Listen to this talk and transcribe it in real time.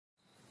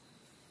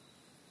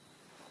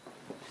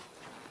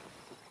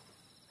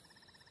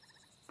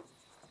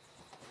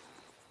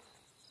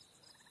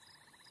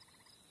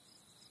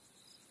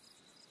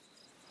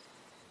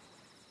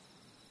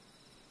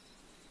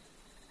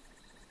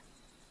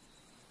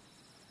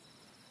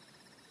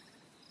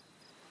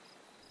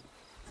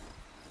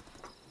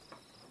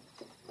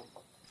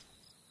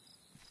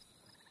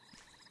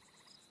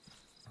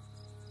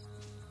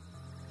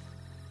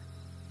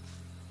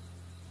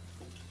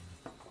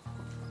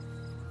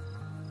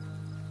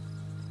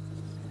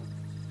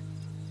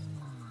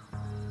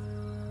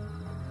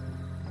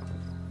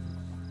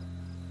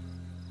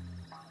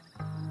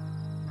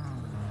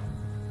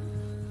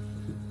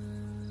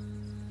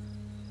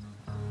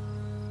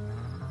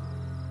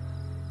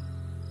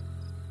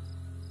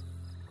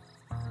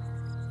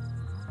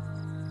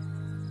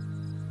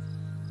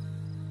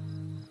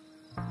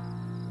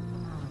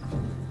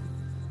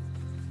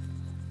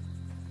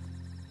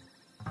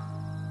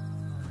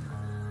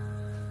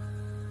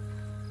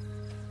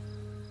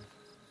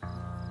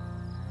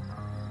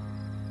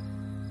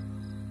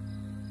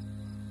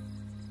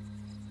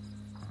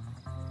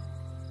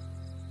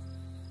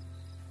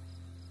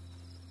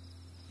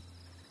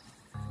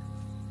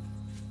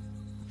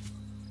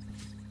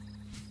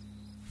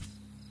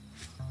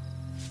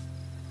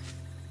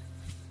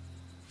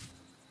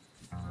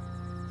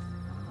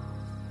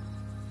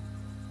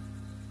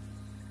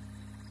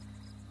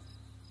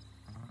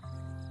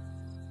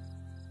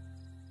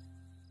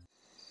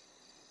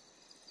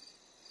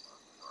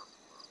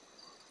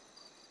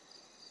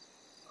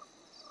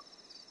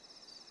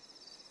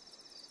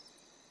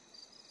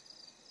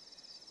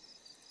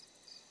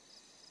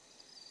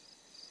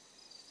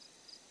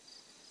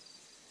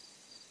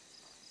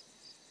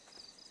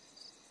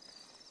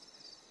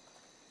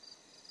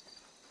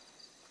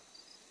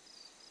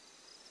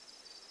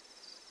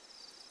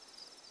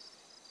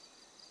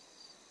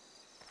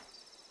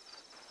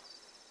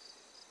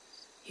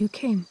you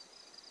came.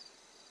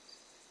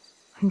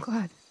 I'm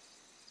glad.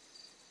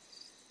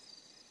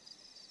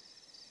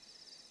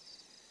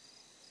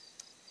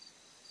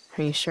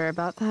 Are you sure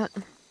about that?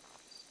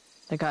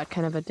 I got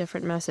kind of a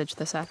different message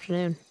this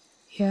afternoon.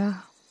 Yeah.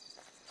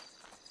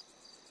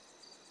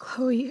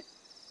 Chloe,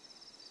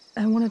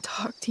 I want to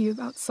talk to you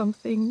about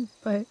something,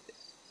 but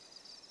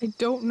I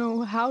don't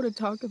know how to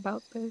talk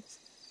about this.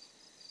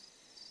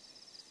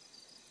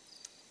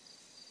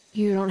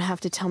 You don't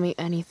have to tell me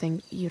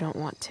anything you don't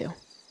want to.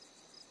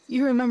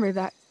 You remember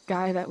that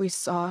guy that we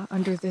saw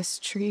under this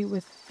tree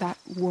with that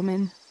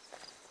woman?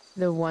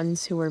 The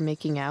ones who were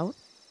making out?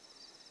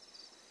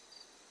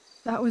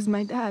 That was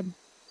my dad.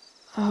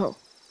 Oh,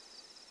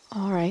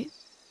 all right.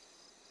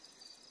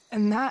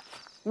 And that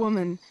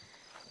woman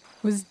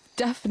was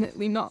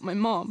definitely not my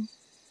mom.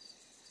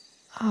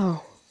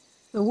 Oh.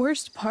 The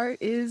worst part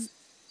is,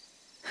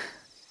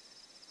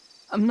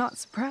 I'm not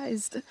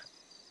surprised.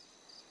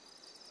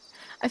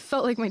 I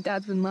felt like my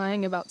dad's been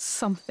lying about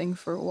something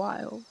for a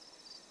while.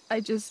 I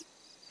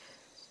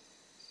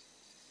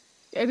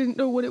didn't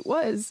know what it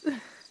was.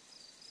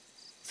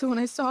 So when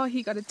I saw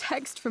he got a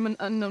text from an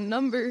unknown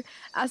number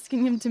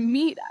asking him to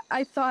meet,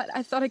 I thought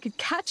I could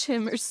catch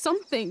him or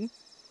something.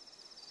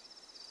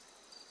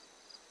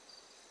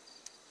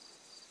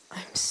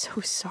 I'm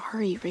so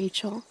sorry,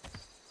 Rachel.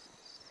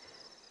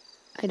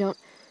 I don't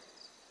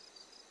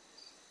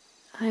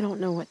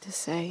know what to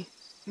say.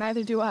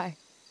 Neither do I.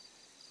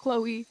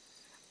 Chloe,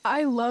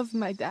 I love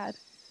my dad.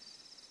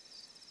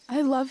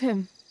 I love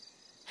him.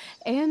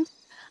 And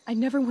I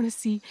never want to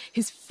see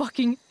his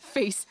fucking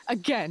face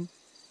again.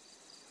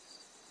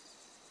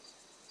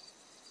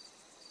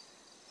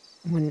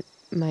 When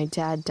my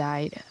dad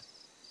died,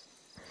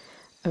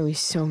 I was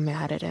so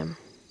mad at him.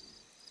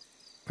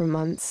 For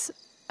months,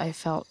 I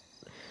felt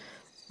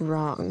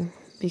wrong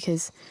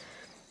because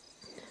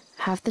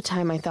half the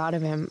time I thought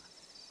of him,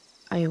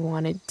 I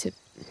wanted to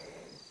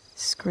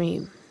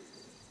scream.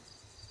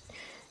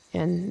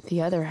 And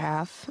the other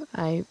half,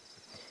 I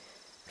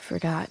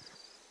forgot.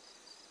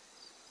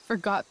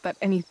 Forgot that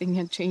anything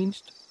had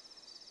changed.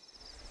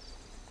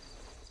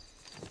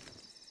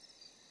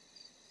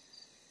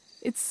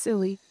 It's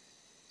silly,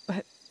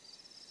 but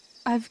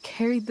I've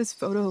carried this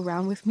photo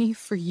around with me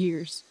for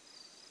years.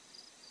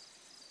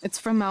 It's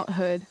from Mount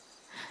Hood.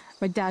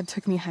 My dad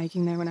took me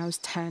hiking there when I was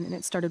 10, and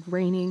it started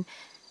raining,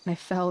 and I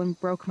fell and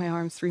broke my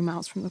arm 3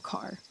 miles from the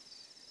car.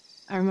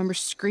 I remember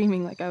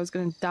screaming like I was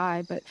gonna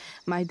die, but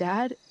my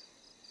dad,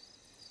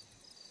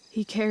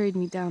 he carried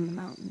me down the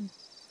mountain.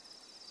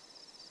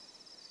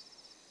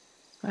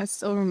 I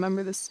still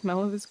remember the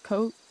smell of his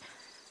coat,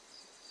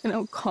 and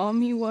how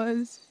calm he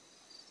was,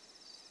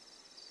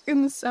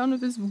 and the sound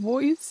of his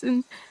voice,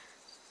 and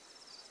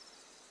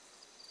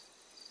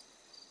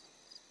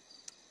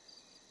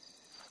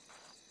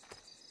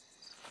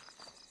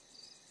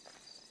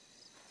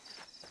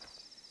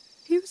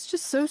he was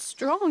just so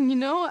strong, you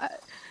know?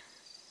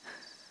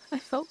 I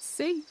felt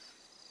safe.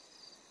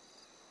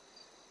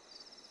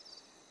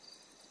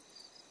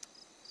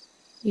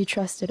 You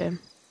trusted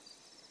him.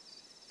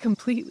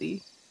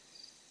 Completely.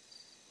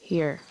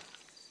 Here.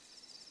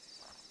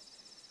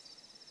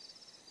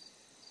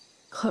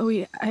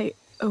 Chloe, I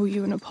owe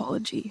you an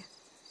apology.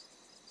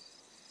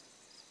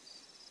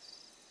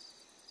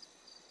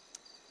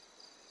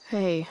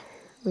 Hey,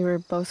 we were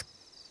both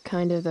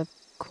kind of the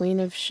queen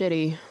of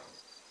shitty.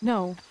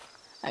 No,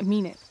 I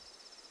mean it.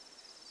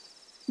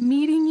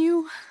 Meeting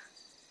you,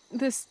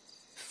 this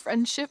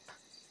friendship,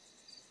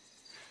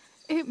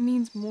 it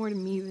means more to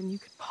me than you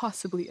could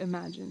possibly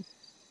imagine.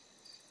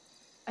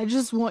 I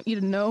just want you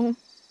to know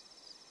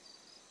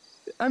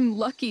I'm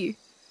lucky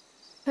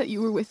that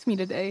you were with me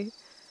today.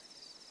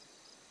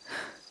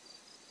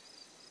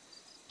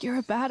 You're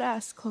a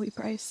badass, Chloe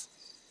Price.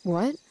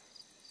 What?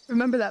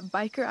 Remember that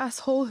biker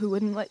asshole who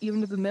wouldn't let you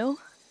into the mill?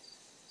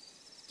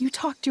 You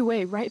talked your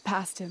way right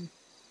past him.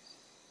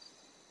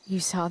 You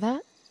saw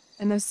that?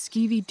 And those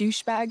skeevy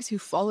douchebags who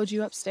followed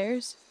you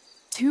upstairs?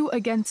 2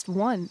 against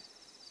 1.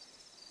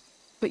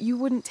 But you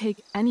wouldn't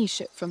take any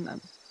shit from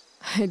them.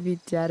 I'd be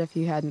dead if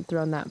you hadn't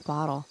thrown that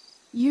bottle.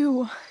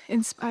 You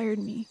inspired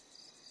me.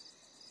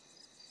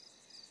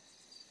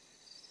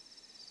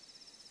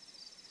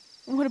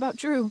 What about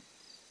Drew?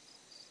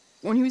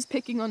 When he was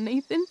picking on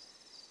Nathan?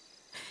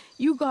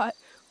 You got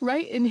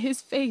right in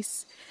his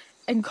face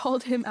and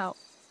called him out.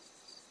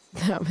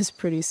 That was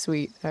pretty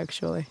sweet,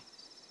 actually.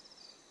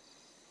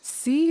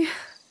 See?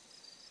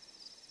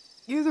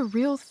 You're the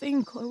real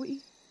thing,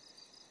 Chloe.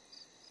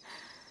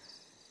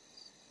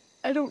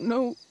 I don't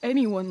know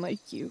anyone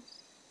like you.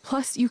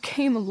 Plus, you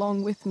came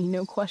along with me,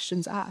 no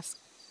questions asked.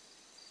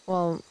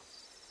 Well,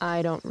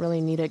 I don't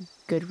really need a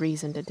good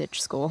reason to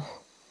ditch school.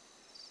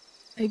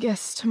 I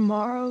guess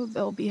tomorrow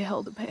there'll be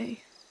hell to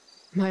pay.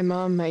 My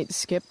mom might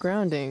skip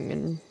grounding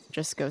and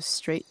just go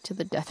straight to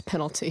the death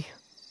penalty.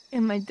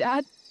 And my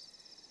dad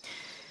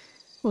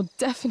will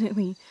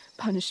definitely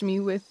punish me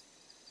with...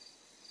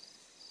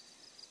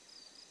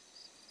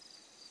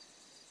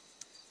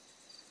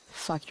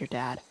 Fuck your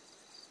dad.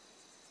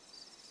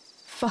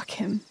 Fuck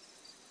him.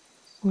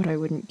 what I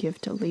wouldn't give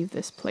to leave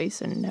this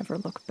place and never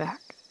look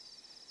back.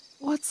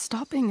 What's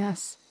stopping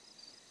us?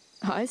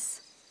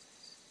 Us?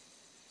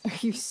 Are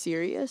you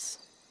serious?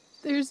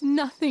 There's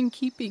nothing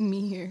keeping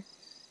me here.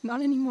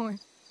 Not anymore.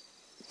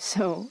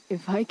 So,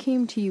 if I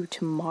came to you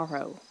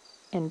tomorrow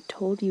and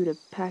told you to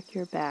pack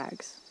your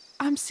bags...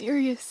 I'm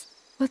serious.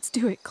 Let's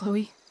do it,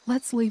 Chloe.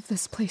 Let's leave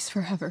this place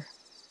forever.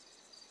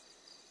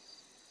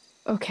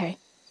 Okay.